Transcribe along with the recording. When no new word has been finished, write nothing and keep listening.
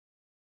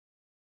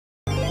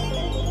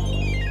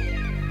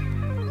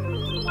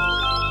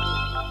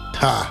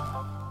Ha.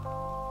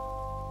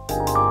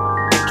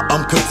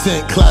 I'm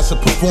content, class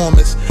of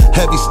performance.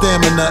 Heavy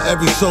stamina,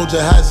 every soldier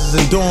has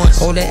his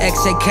endurance. Or the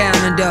XA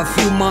calendar, a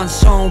few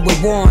months on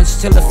with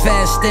warrants. Till the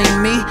fast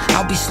sting me,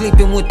 I'll be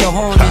sleeping with the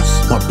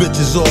Hornets. My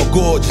bitch is all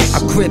gorgeous.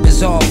 Our crib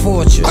is all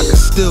fortress. I can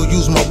still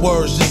use my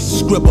words just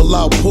to scribble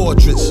out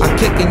portraits. I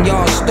kick in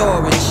y'all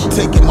storage.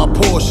 Taking my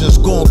portions,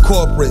 going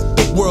corporate.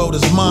 The world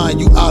is mine,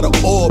 you out of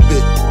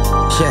orbit.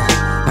 Yeah,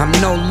 I'm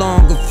no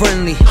longer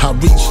friendly. I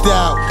reached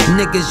out.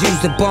 Niggas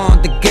use the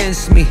bond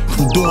against me.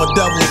 I'm doing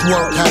devil's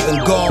work,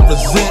 having God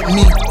resent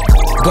me.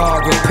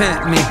 God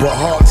repent me. But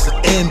hearts of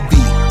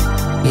envy.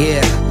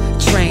 Yeah,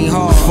 train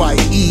hard. Fight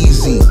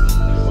easy.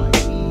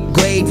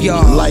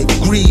 Graveyard. Life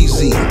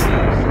greasy.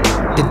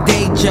 The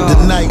day job.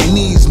 The night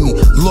needs me.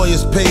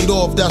 Lawyers paid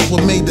off, that's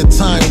what made the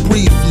time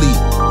briefly.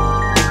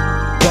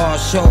 God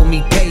showed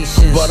me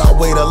patience, but I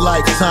wait a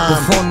lifetime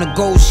before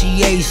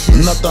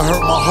negotiations. Nothing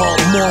hurt my heart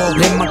more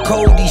than my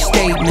Cody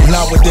statements.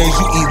 Nowadays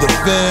you either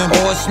fam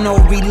or it's no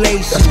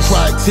relations. That's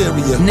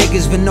criteria.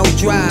 Niggas with no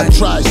drive. I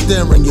try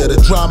staring ya,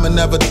 the drama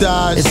never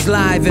dies. It's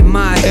live in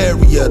my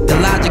area. The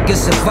logic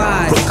is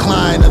survived.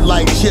 Reclining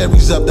like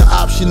cherries up, the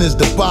option is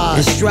to buy.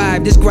 And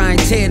strive, this grind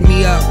teared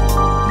me up.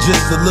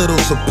 Just a little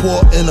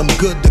support and I'm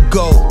good to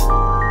go.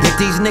 But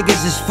these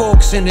niggas is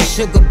forks in a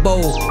sugar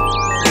bowl.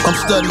 I'm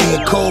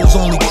studying codes,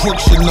 only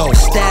crooks should know.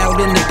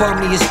 Styled in the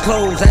bummiest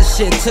clothes, that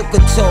shit took a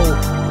toll.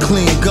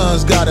 Clean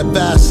guns got a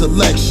vast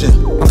selection.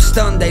 I'm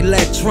stunned they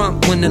let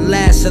Trump win the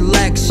last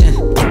election.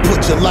 I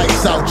put your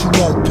lights out, you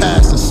won't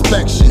pass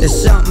inspection.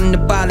 There's something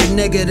about a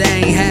nigga that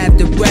ain't have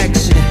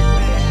direction.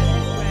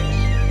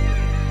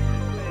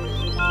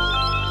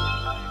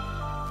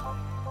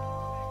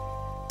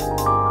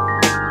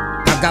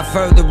 I got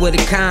further with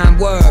a kind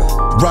word.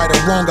 Right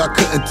or wrong, I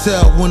couldn't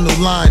tell when the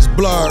lines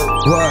blurred.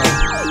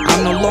 Word.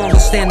 I'm no longer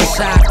standing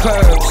side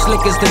curb,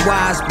 slick as the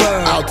wise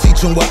bird. I'll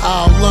teach them what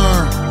I'll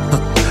learn.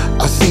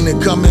 I seen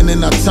it coming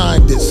and I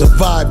timed it,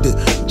 survived it.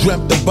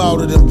 Dreamt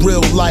about it and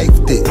real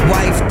lifed it.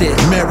 Wifed it.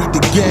 Married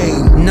the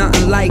game.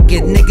 Nothing like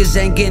it, niggas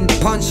ain't getting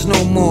punched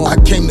no more. I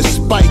came to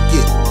spike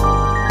it.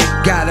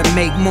 Gotta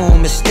make more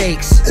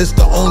mistakes. It's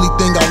the only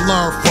thing I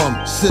learned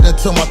from. Sit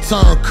until my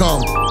turn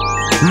come.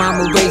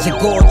 Mama raised a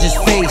gorgeous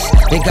face.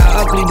 They got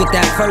ugly with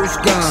that first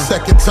gun.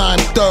 Second time,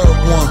 third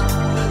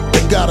one.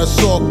 They got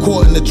us all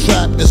caught in the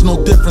trap. There's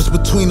no difference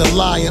between a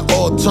lie and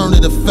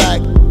alternative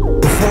fact.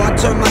 Before I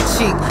turn my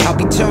cheek, I'll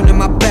be turning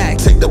my back.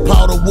 Take the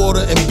powder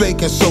water and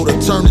baking soda,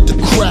 turn it to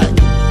crack.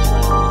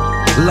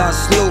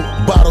 Lust loot.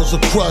 Bottles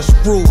of crushed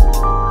fruit.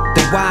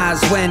 The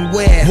wise when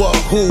where? What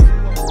who?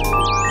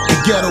 The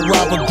ghetto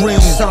Robert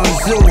Green. Sun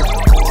Tzu.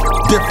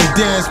 Different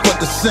dance, but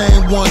the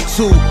same one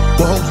too.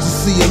 But hopes to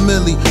see a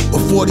milli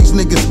before these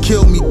niggas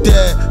kill me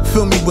dead.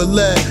 Fill me with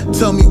lead,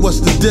 tell me what's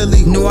the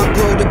dilly. Knew I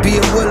grow to be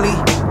a willy.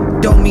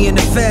 Don't me in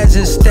the feds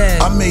instead.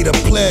 I made a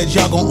pledge,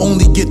 y'all gon'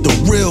 only get the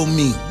real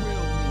me.